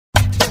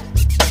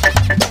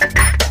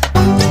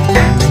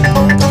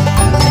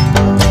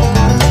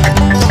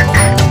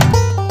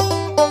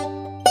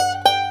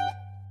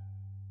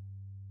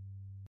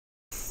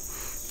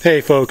Hey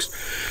folks,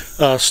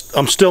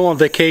 I'm still on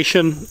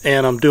vacation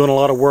and I'm doing a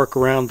lot of work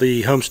around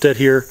the homestead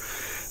here.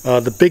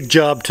 The big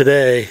job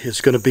today is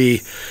going to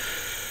be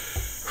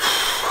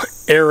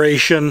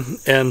aeration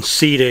and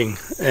seeding,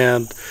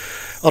 and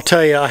I'll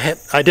tell you, I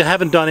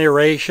haven't done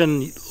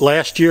aeration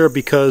last year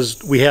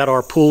because we had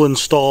our pool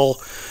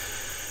install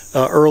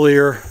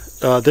earlier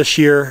this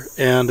year,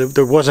 and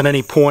there wasn't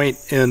any point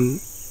in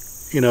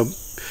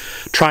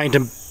trying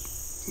to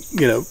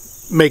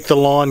make the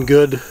lawn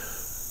good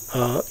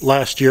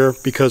last year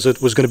because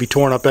it was going to be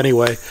torn up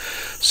anyway.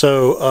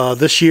 So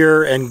this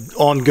year and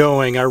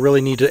ongoing, I really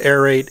need to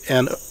aerate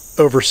and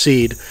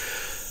overseed.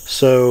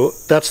 So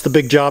that's the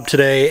big job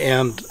today,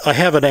 and I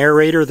have an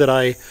aerator that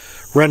I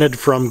rented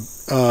from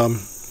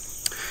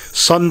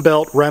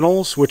Sunbelt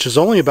Rentals, which is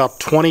only about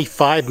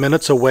 25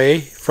 minutes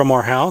away from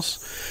our house.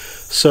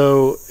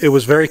 So it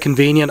was very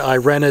convenient. I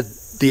rented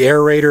the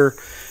aerator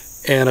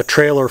and a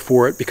trailer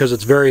for it because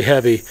it's very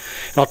heavy.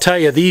 And I'll tell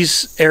you,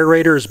 these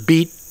aerators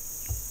beat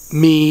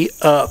me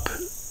up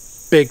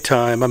big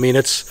time. I mean,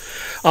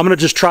 I'm gonna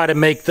just try to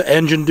make the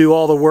engine do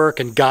all the work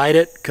and guide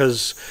it,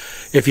 because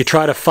if you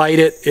try to fight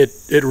it,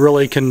 it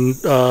really can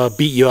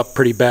beat you up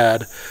pretty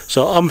bad.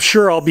 So I'm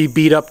sure I'll be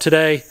beat up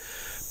today,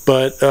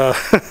 but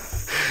I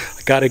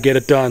gotta get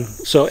it done.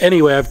 So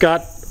anyway, I've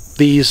got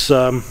these,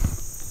 let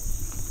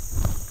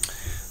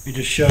me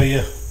just show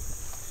you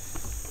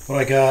what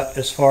I got.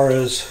 As far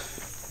as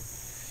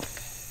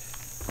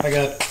I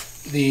got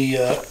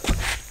the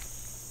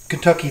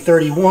Kentucky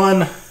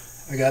 31.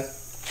 I got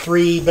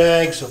 3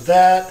 bags of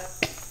that,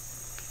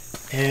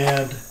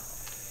 and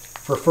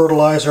for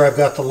fertilizer I've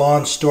got the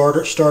lawn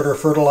starter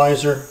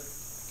fertilizer.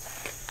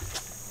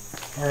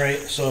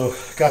 Alright, so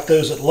got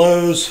those at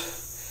Lowe's,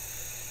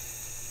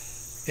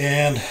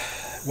 and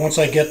once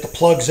I get the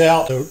plugs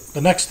out, so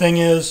the next thing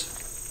is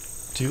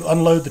to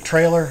unload the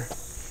trailer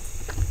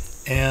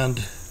and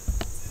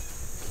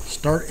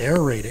start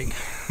aerating.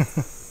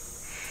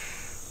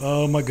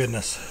 Oh my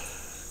goodness.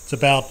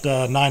 It's about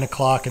 9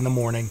 o'clock in the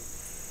morning,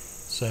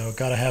 so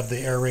got to have the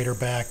aerator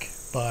back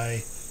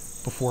by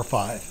before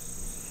 5.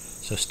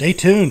 So stay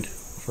tuned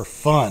for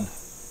fun.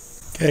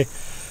 Okay,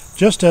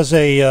 just as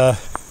a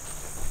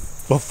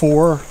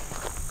before,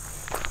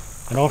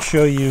 and I'll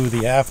show you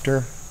the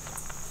after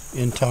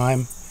in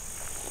time,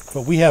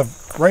 but we have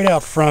right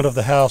out front of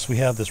the house, we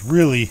have this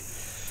really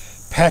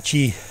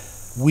patchy,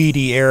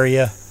 weedy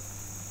area.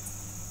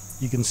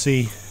 You can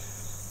see.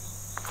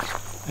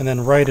 And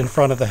then right in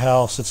front of the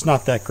house, it's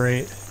not that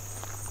great.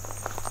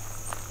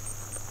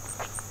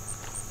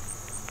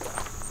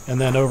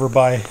 And then over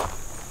by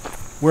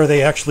where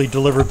they actually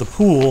delivered the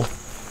pool,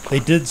 they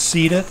did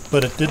seed it,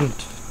 but it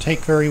didn't take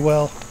very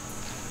well.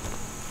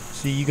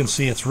 See, you can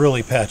see it's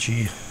really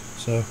patchy.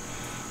 So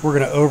we're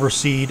going to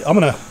overseed. I'm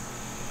going to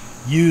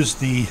use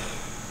the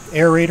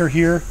aerator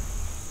here,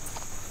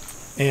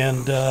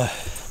 and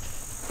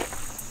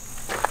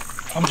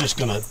I'm just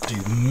going to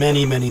do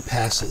many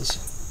passes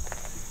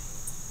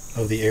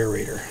of the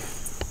aerator.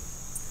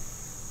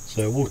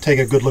 So we'll take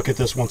a good look at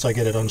this once I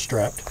get it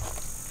unstrapped.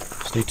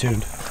 Stay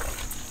tuned.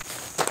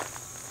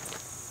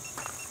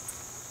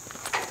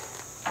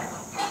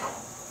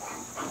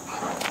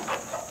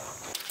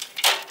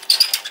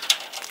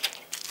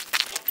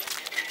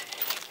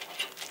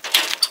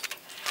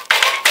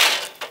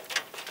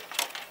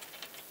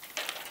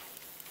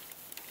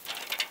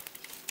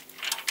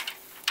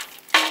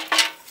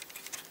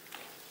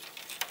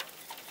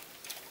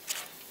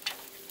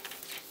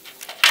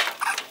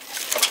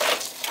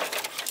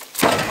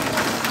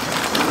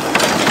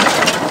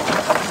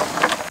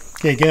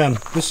 Okay, again,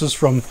 this is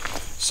from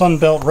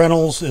Sunbelt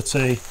Rentals. It's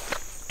a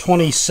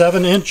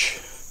 27-inch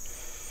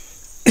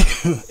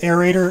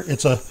aerator.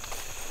 It's a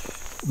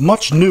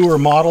much newer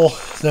model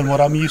than what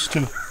I'm used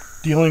to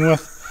dealing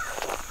with.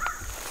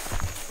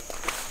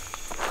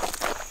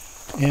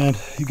 And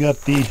you got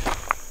the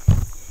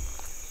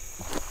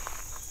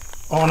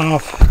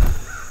on-off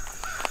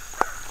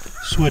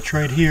switch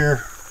right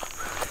here.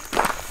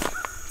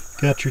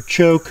 Got your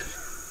choke.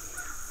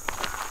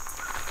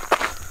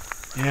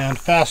 And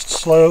fast,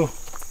 slow.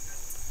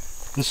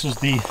 This is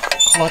the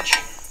clutch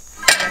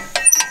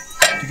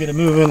to get it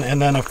moving,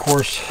 and then of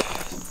course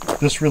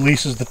this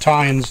releases the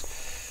tines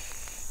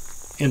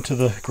into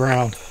the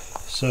ground.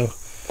 So,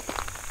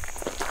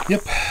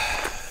 yep,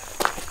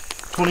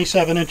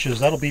 27 inches.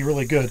 That'll be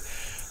really good.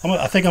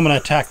 I think I'm going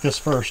to attack this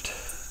first,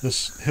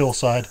 this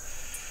hillside.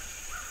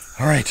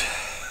 All right,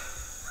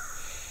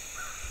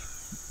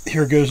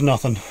 here goes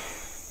nothing.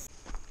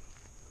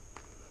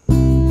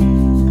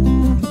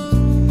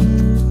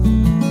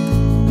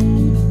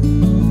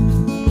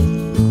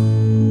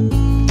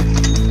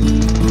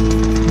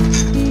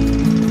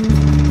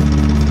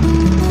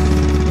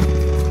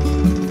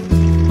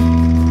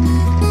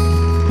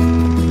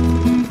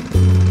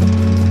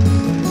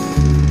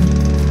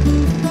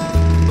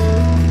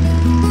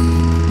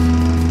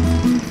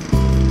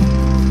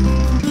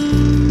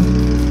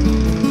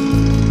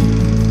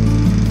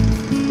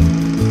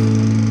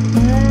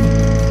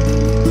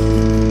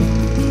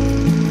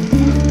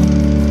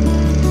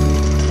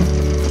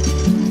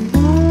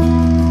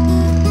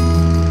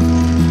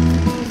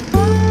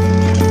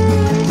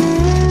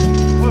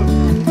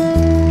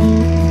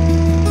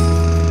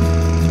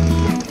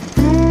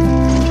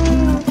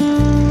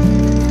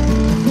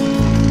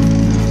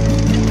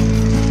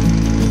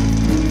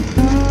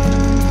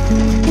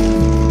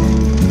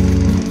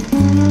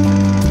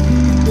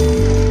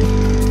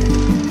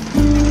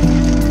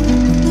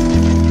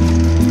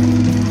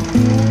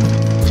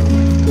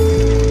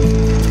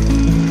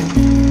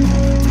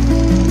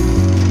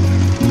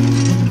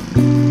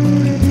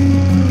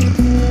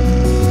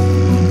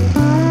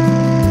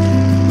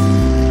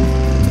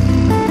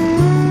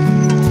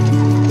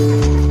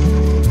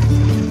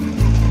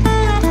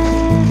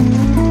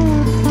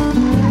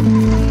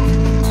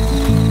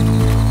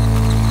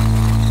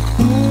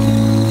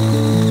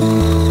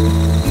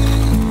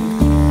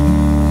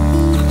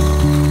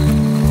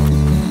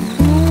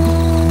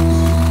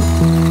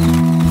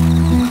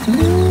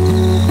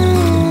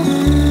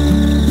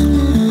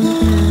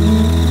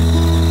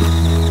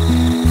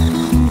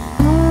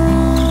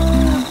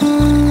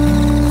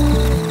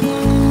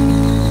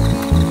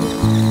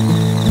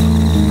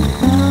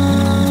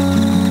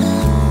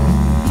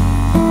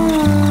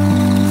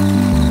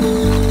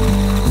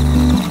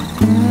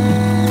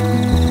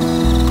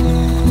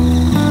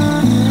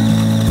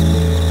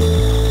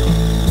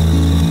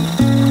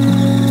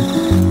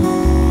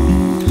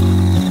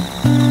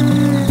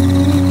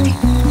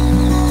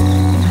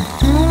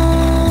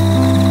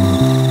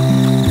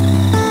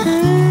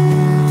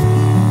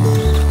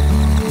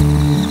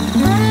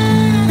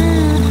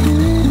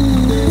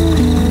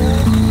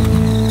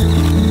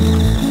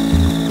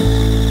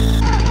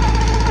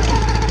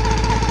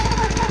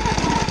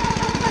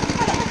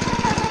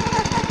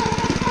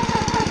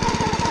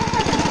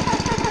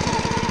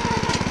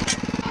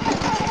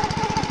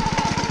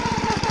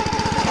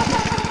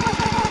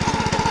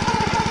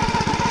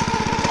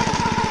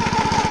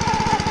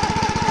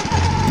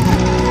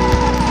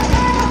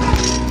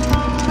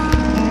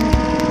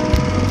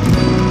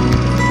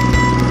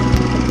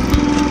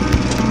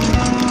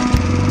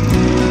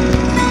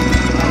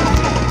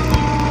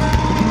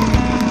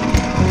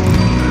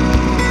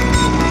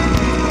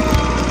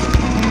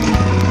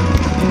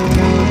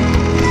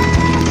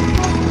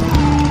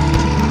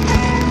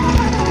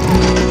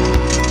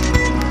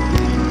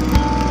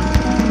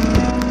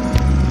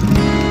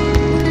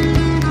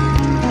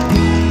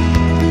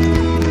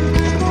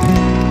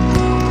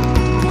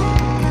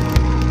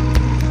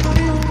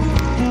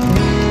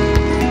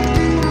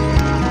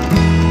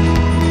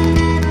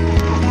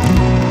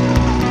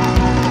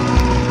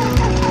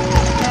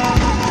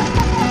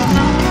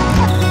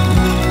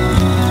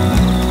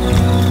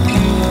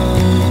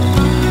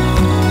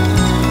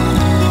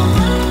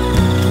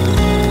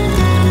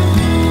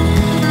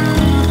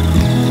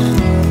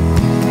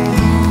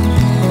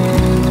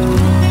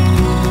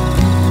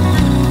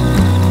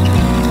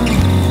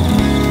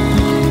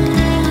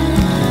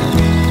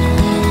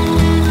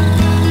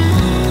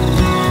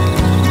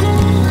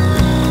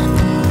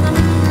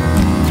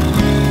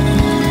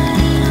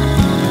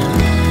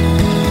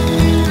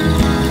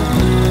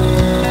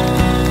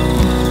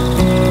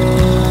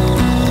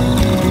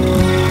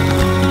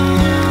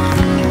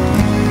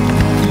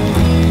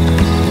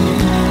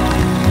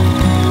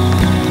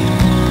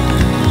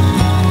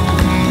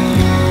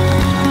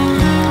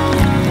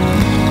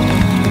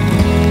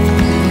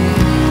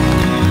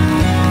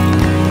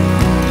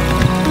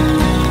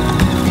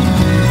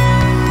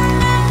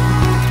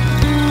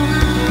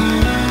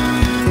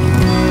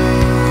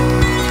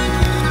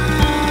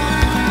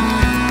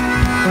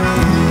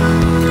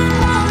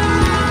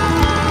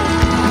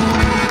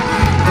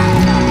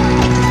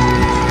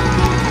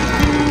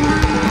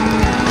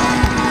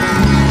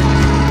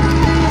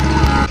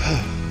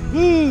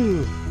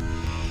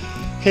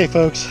 Okay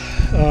folks,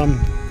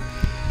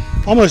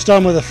 almost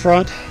done with the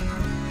front,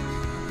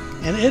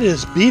 and it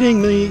is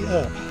beating me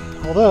up.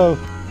 Although,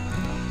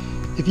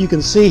 if you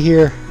can see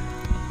here,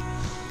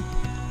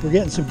 we're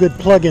getting some good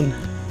plug-in,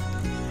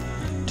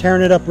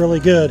 tearing it up really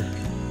good.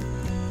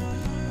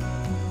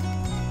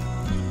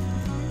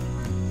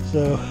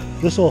 So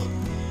this will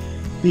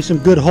be some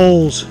good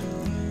holes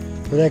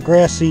for that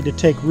grass seed to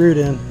take root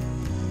in.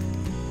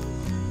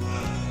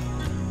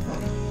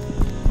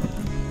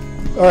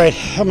 Alright,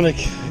 I'm going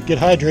to get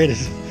hydrated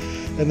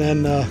and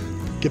then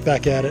get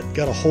back at it.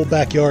 Got a whole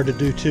backyard to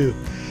do too.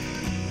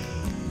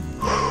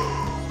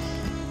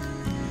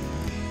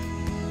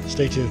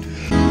 Stay tuned.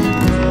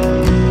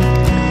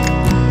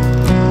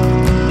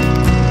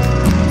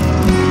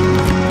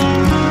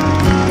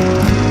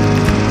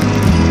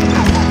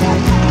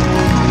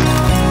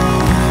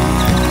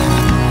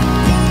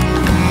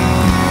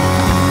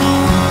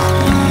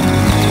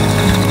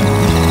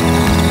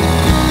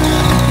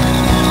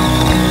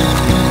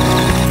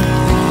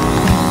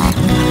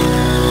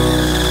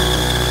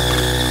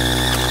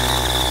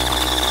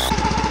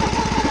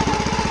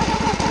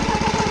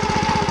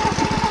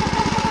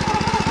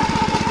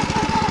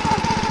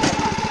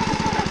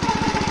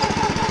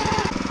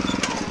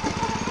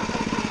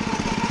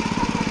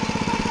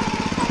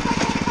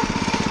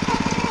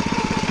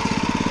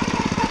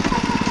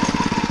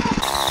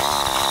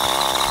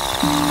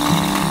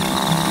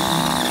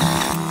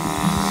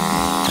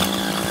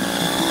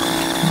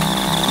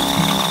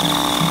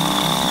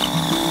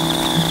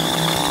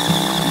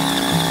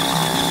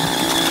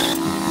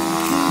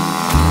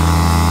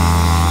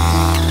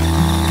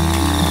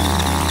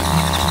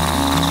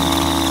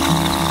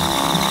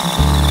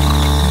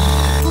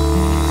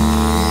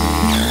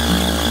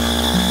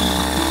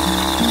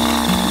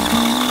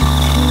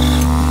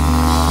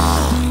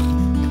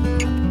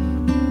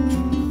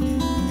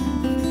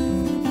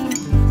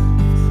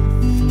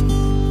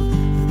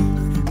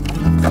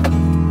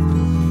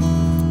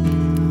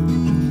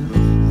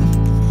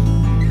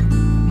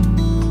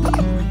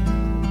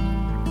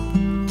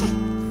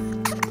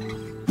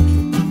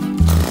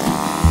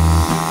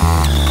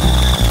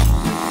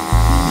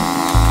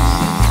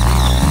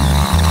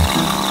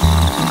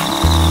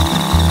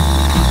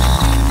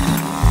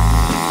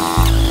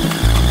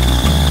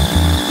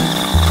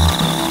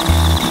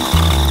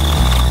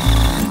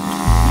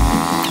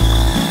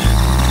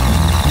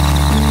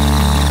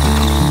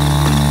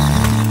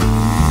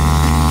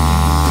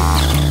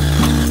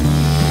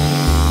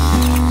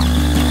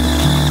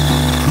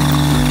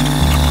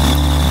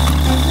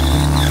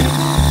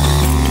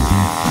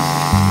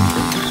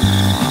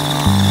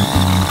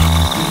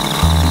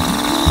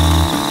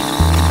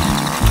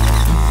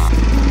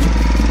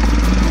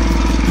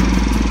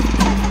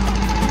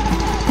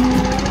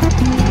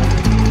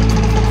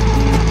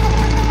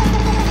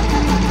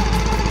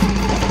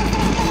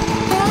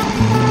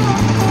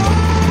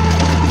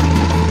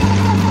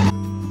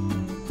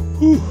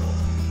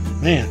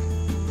 Man,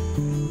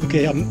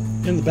 okay, I'm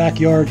in the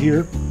backyard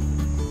here,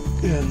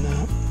 and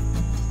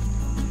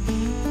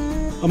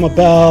I'm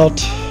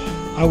about,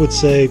 I would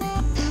say,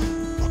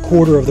 a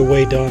quarter of the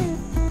way done.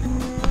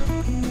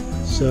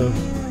 So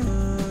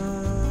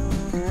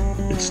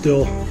it's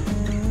still,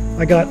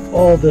 I got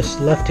all this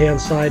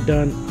left-hand side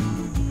done,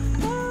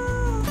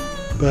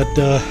 but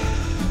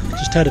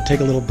just had to take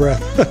a little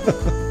breath.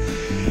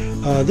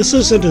 This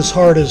isn't as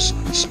hard as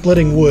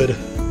splitting wood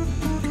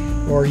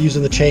or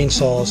using the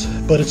chainsaws,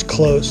 but it's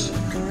close.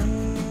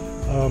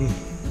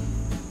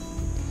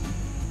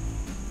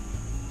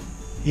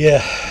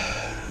 Yeah,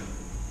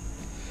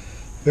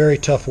 very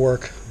tough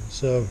work,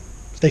 so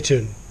stay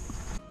tuned.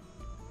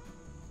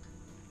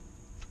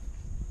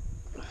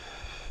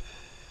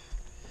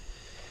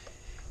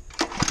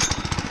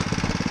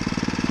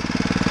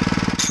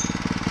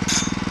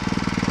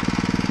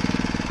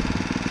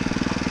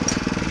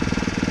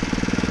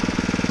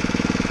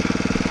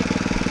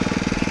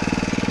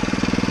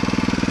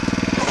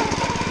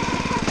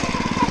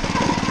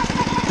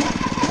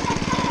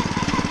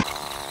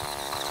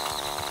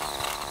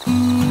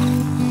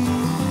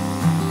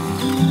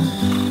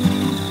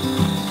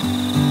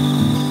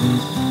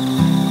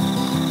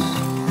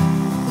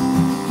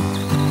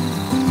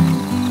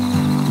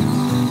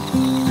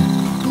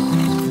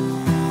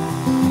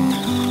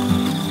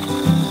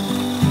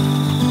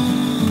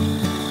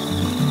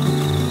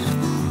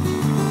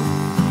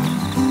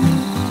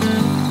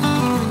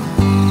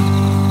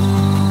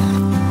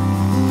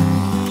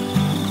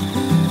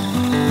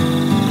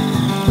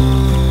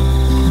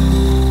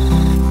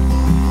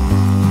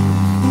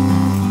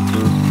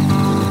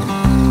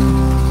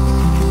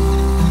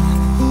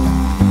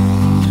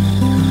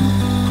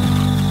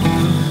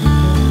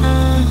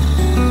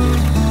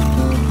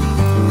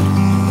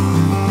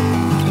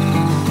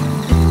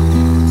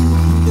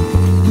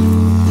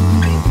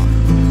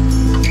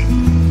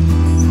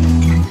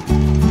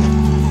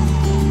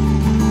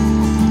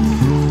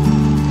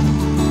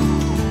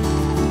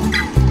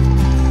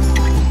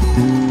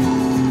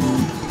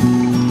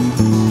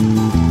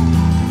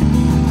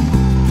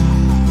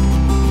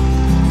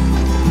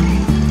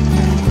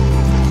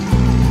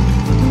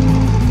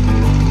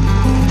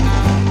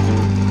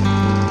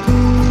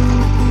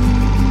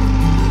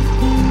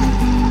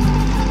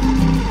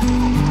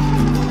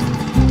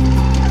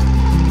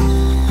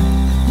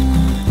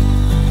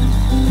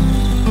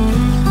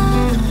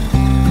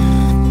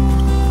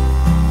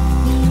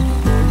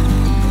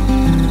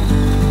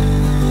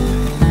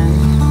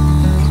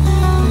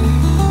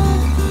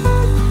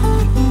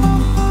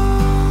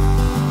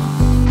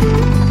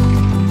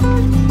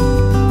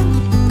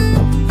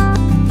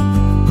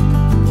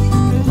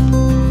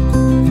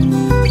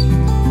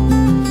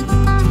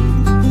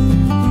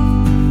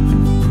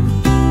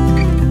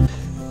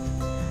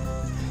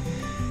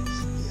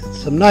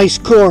 Some nice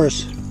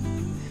cores.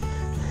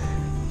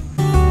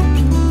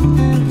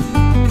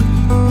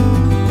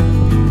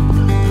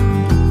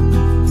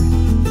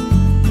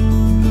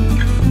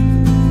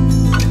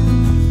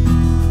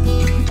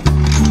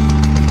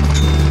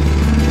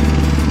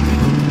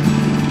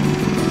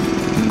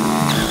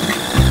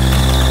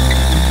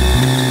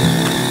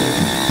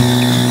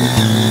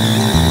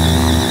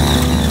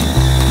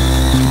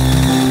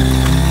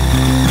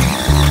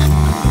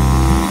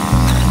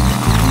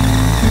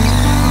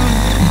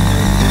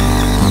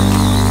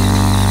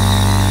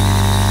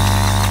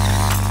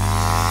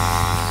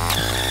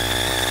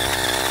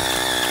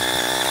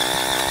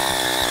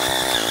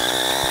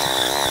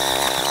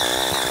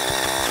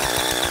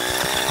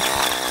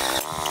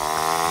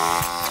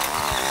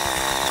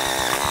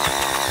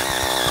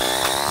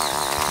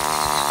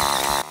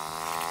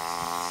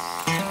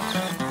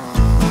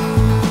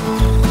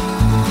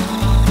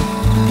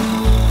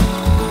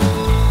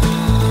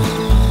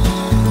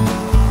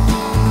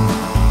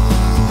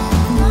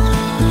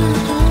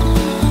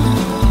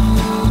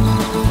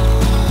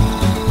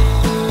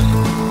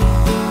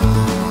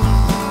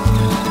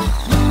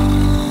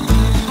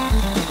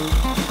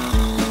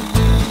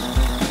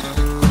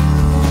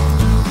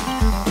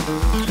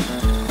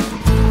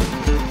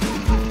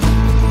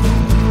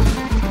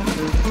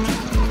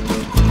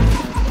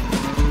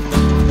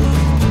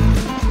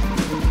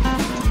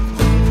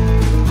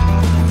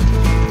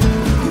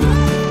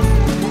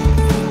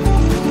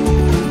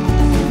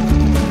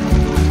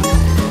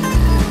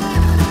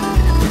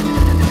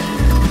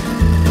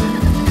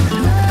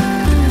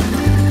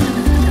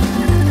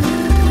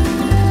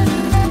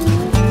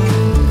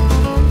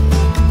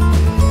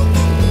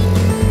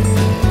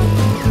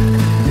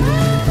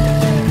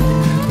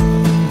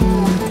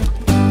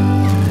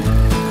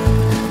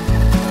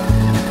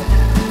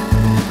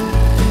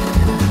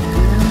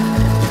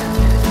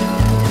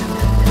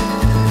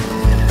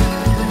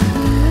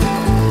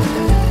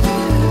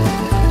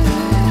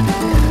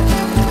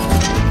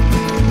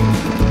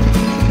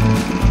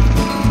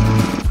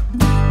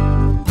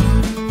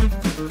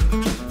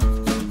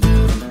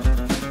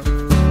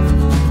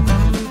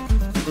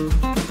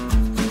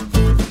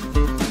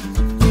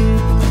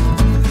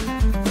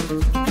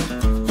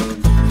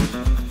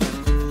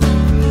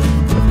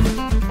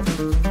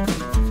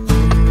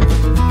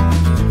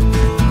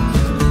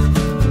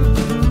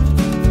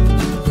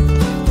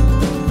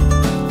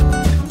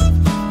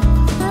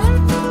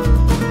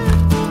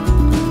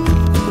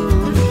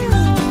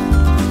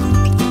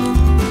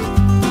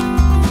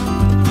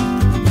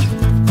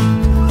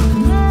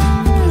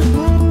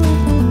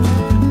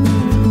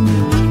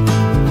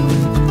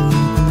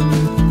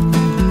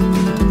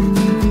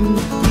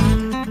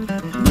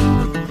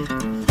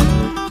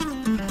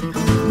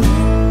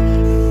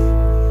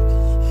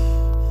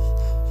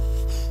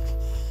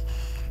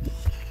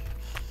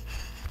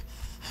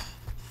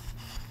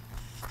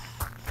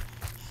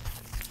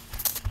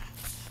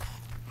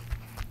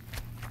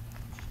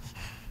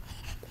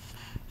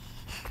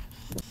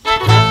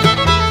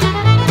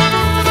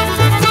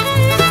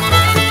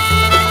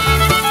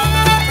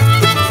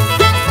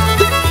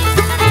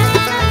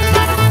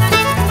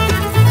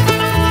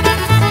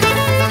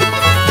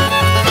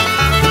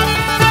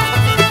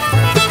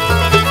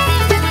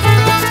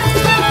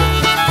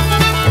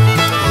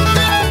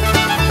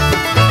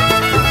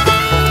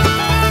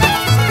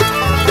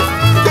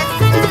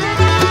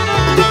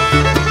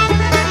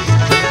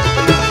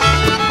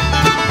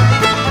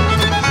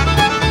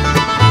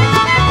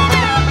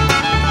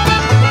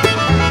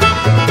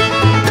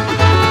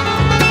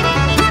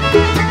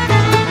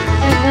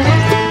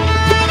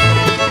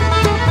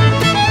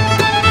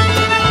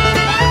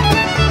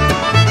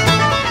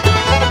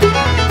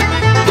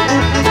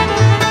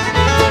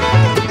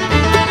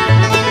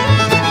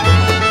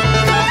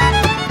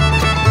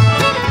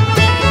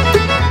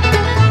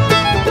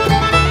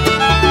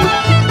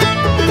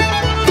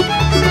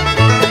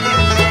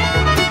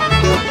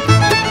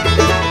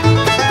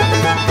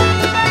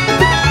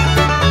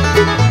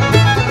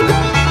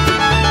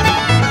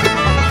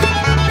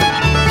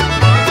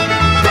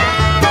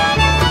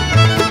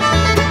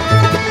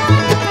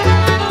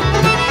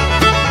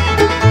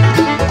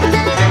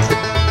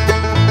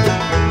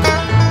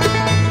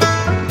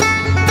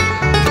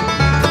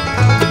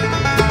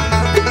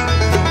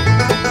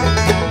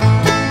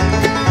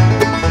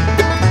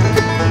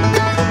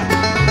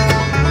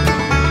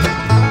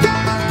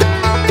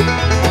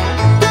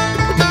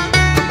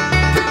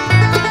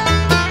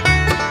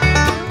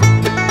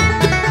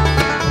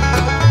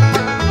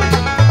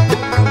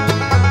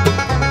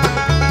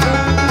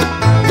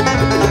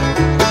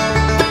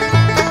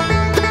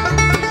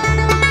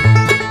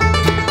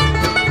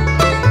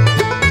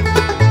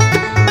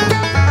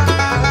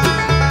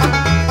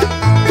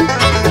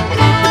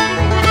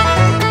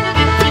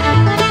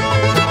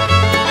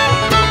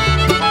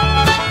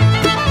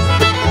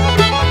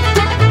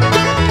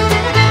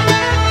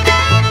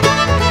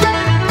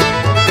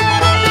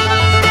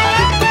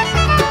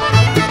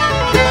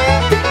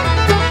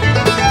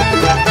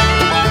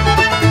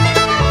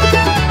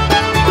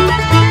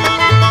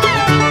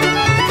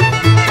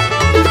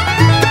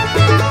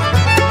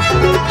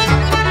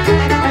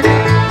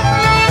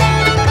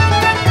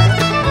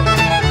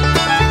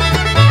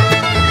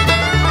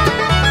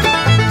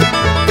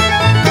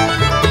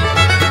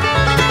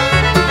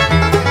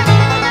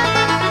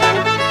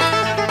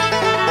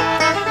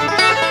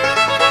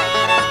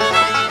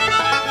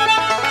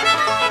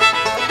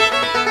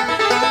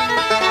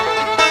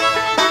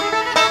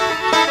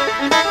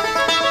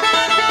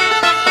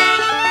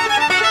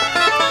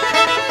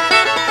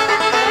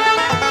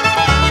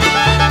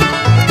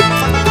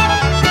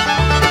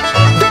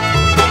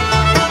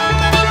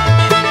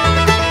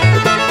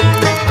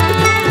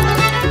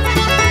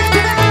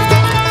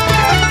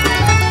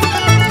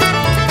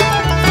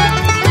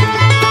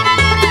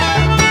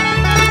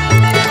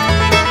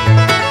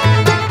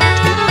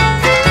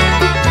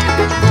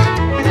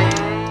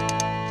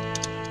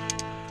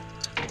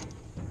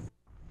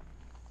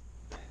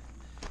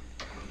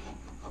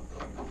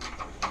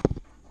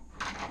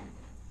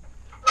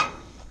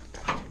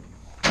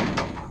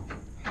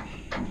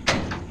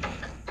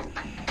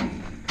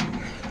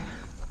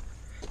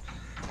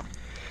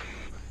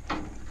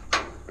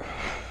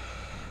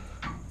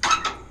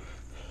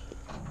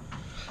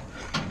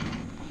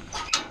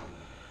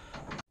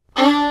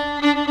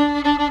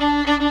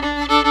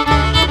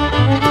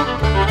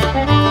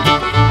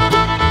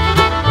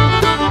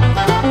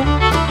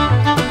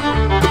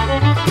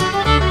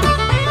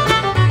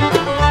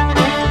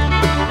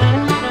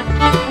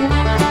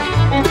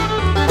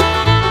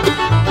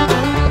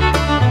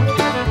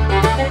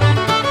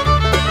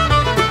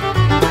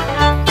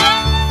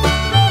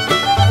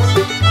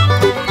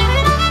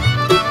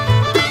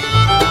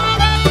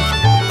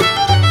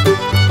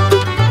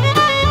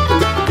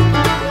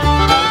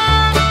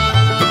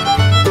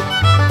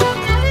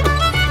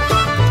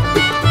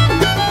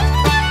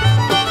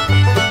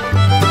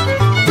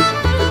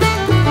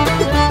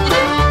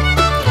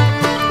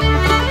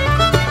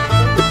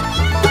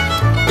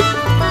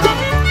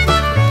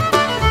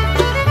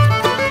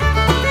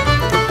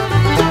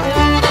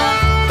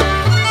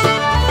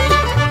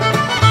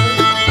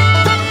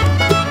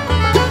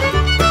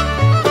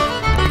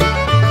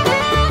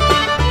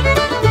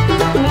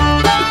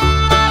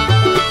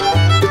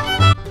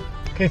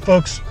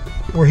 folks,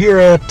 we're here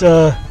at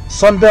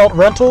Sunbelt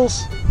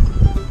Rentals,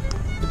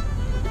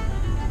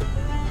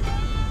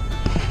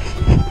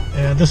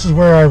 and this is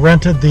where I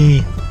rented the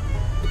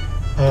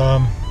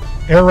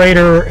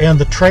aerator and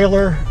the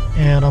trailer,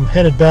 and I'm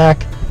headed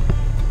back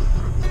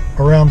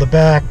around the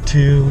back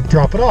to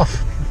drop it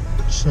off.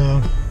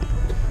 So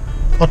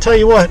I'll tell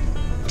you what,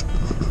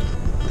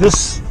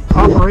 this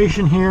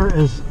operation here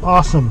is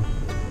awesome.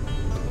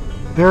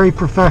 Very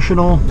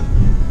professional,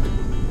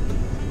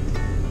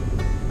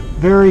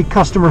 very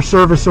customer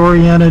service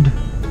oriented.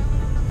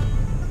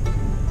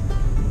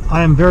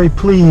 I am very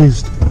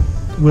pleased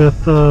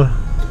with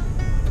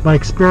my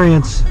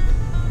experience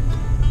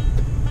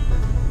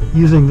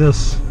using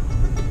this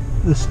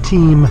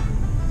team.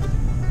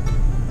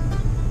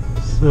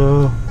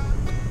 So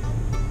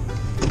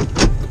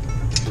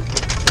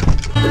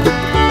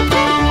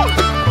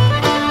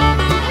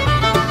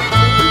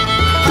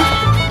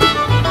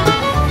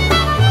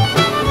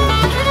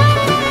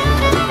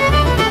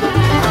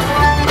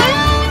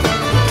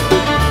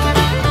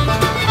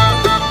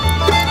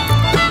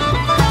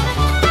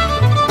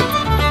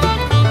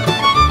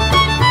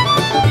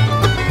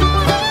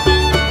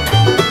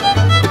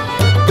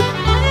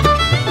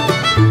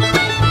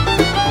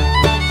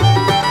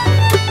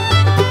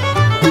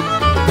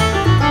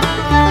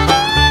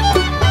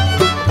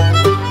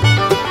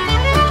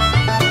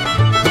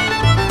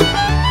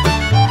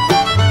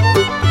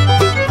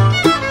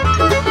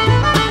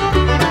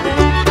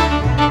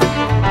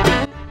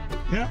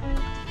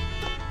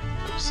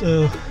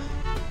So,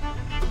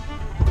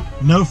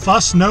 no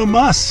fuss, no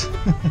muss.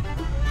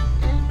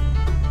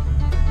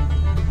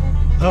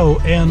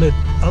 Oh, and a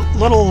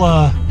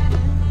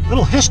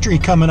little history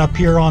coming up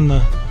here on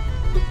the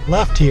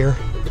left here.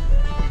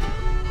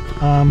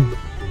 I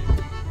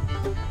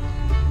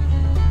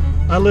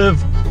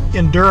live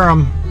in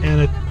Durham,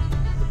 and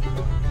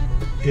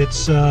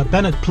it's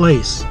Bennett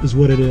Place is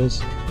what it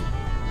is.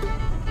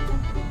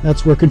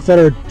 That's where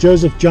Confederate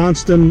Joseph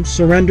Johnston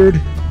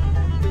surrendered,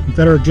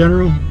 Confederate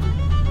general.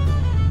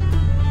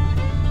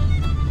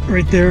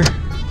 Right there.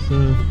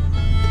 So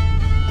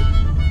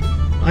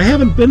I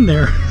haven't been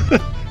there.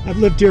 I've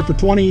lived here for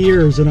 20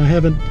 years and I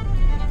haven't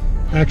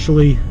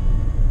actually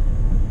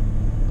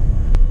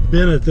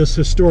been at this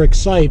historic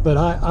site, but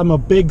I'm a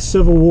big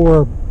Civil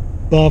War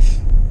buff.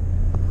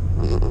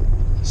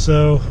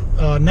 So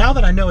now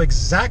that I know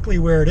exactly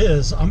where it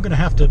is, I'm gonna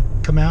have to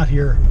come out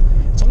here.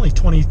 It's only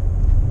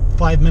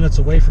 25 minutes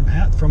away from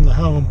the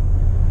home.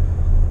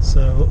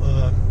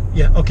 So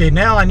yeah, okay,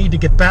 now I need to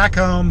get back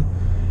home,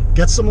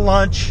 get some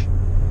lunch,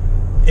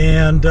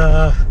 and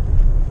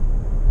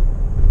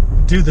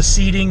do the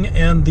seeding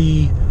and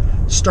the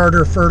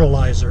starter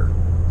fertilizer.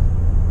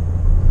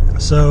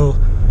 So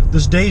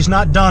this day's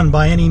not done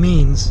by any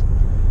means,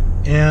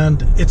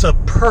 and it's a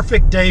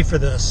perfect day for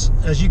this.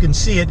 As you can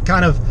see, it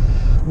kind of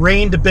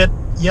rained a bit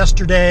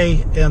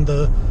yesterday, and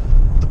the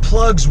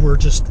plugs were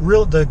just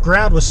real. The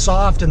ground was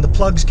soft and the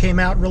plugs came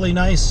out really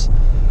nice,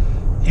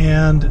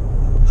 and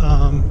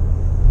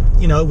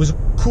you know, it was a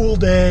cool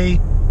day.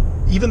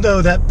 Even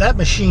though that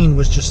machine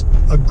was just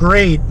a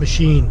great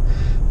machine,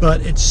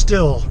 but it's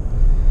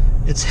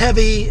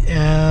heavy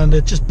and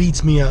it just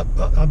beats me up.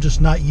 I'm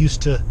just not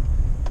used to,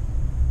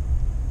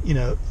 you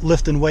know,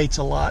 lifting weights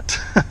a lot.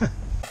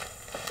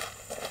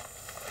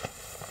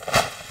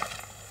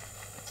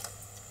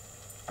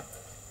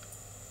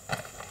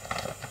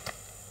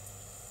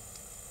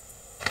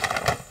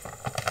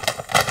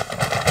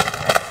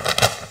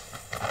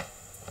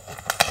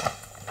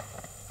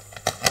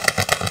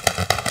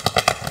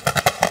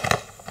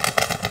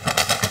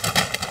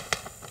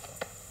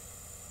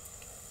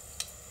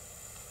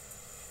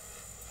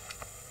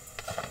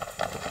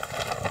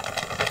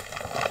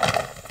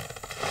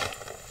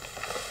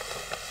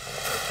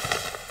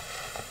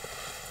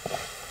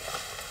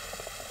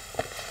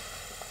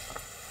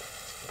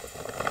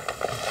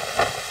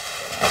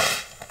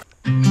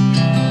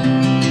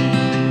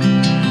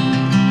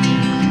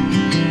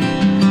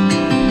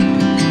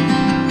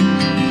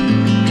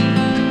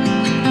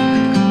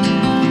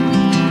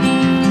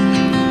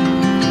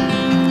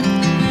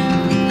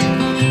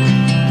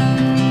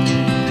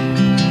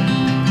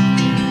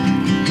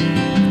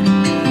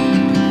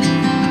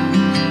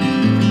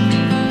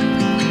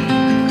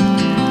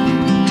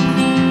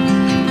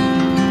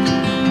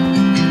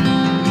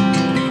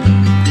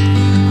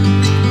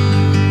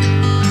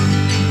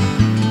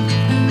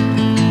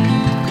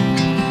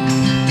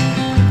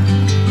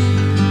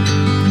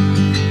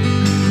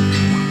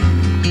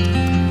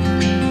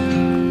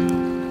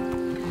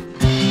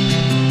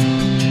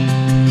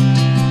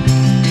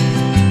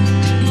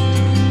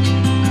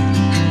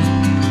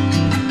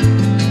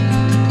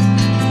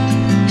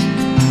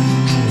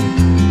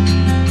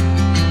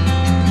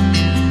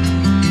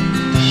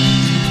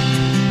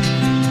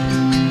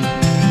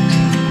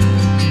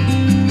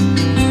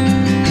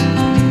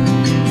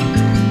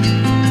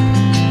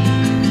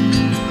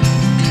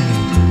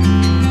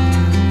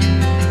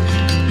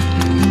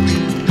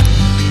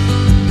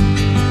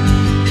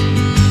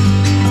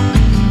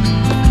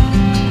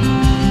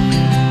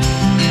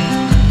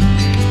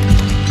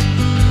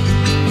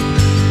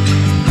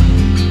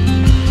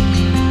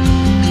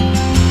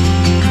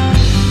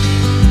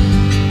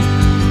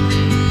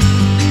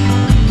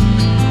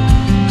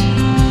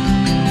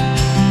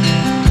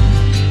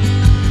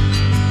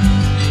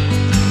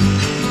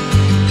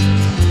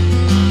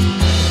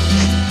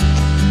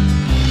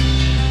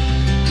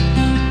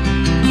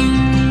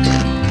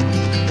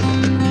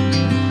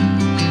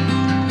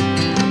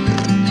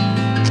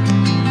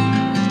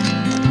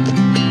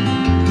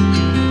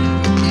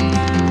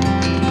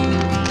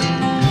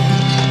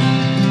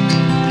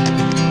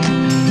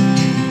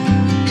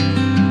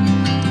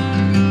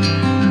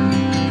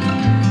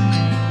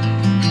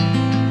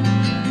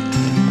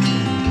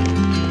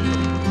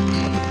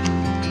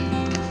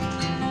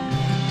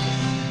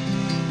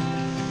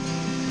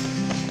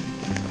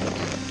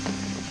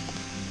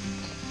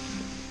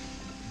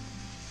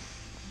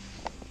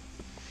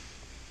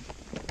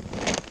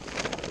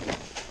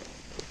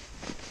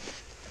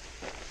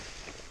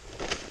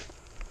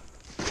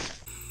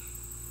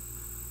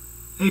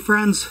 Hey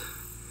friends,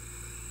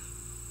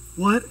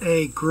 what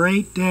a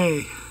great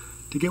day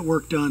to get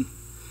work done.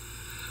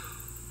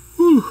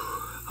 Whew,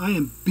 I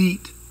am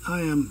beat. I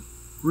am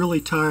really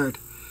tired.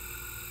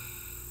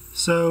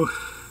 So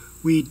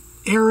we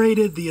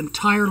aerated the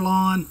entire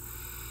lawn.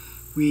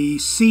 We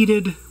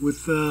seeded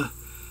with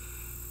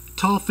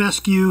tall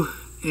fescue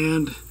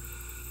and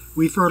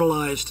we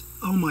fertilized.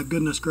 Oh my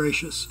goodness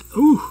gracious.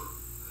 Ooh.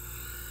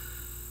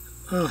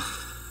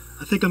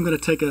 I think I'm going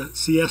to take a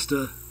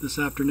siesta this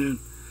afternoon.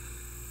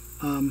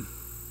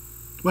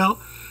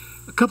 Well,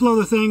 a couple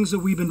other things that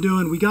we've been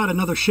doing. We got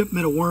another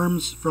shipment of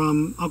worms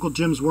from Uncle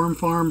Jim's Worm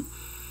Farm.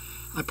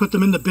 I put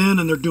them in the bin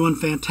and they're doing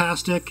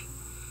fantastic.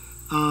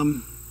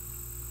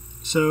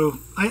 So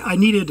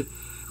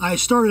I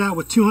started out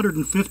with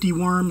 250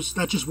 worms.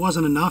 That just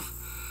wasn't enough.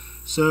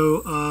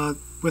 So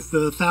with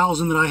the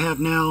 1,000 that I have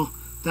now,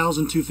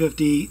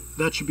 1,250,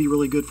 that should be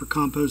really good for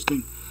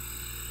composting.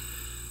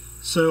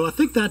 So I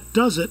think that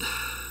does it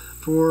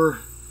for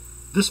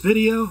this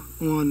video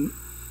on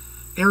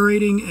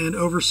aerating and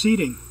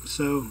overseeding.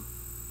 So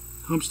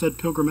Homestead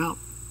Pilgrim out.